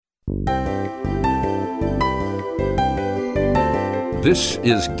This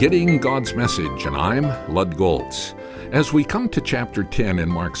is Getting God's Message, and I'm Lud Goltz. As we come to chapter 10 in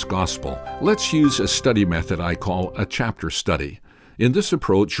Mark's Gospel, let's use a study method I call a chapter study. In this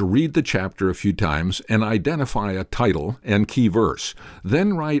approach, read the chapter a few times and identify a title and key verse.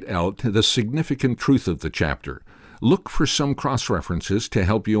 Then write out the significant truth of the chapter. Look for some cross-references to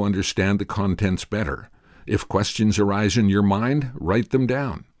help you understand the contents better. If questions arise in your mind, write them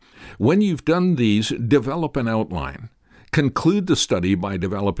down. When you've done these, develop an outline. Conclude the study by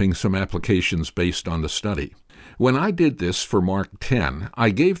developing some applications based on the study. When I did this for Mark 10, I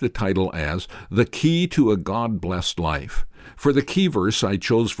gave the title as The Key to a God-Blessed Life. For the key verse, I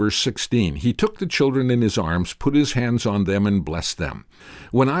chose verse 16. He took the children in his arms, put his hands on them, and blessed them.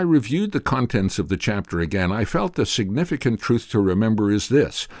 When I reviewed the contents of the chapter again, I felt the significant truth to remember is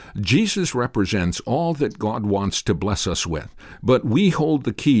this. Jesus represents all that God wants to bless us with, but we hold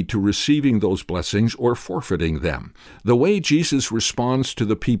the key to receiving those blessings or forfeiting them. The way Jesus responds to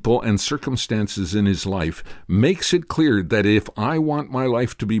the people and circumstances in his life makes it clear that if I want my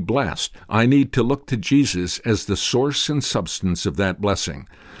life to be blessed, I need to look to Jesus as the source and substance of that blessing.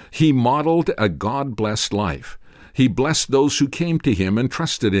 He modeled a God-blessed life. He blessed those who came to him and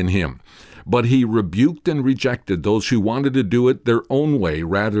trusted in him, but he rebuked and rejected those who wanted to do it their own way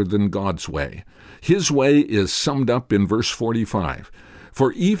rather than God's way. His way is summed up in verse 45.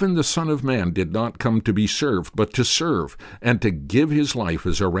 For even the Son of Man did not come to be served, but to serve, and to give his life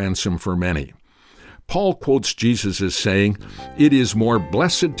as a ransom for many. Paul quotes Jesus as saying, "It is more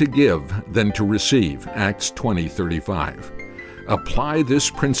blessed to give than to receive," Acts 20:35. Apply this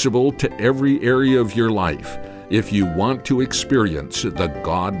principle to every area of your life if you want to experience the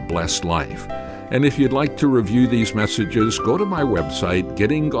God-blessed life. And if you'd like to review these messages, go to my website,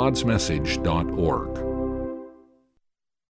 gettinggodsmessage.org.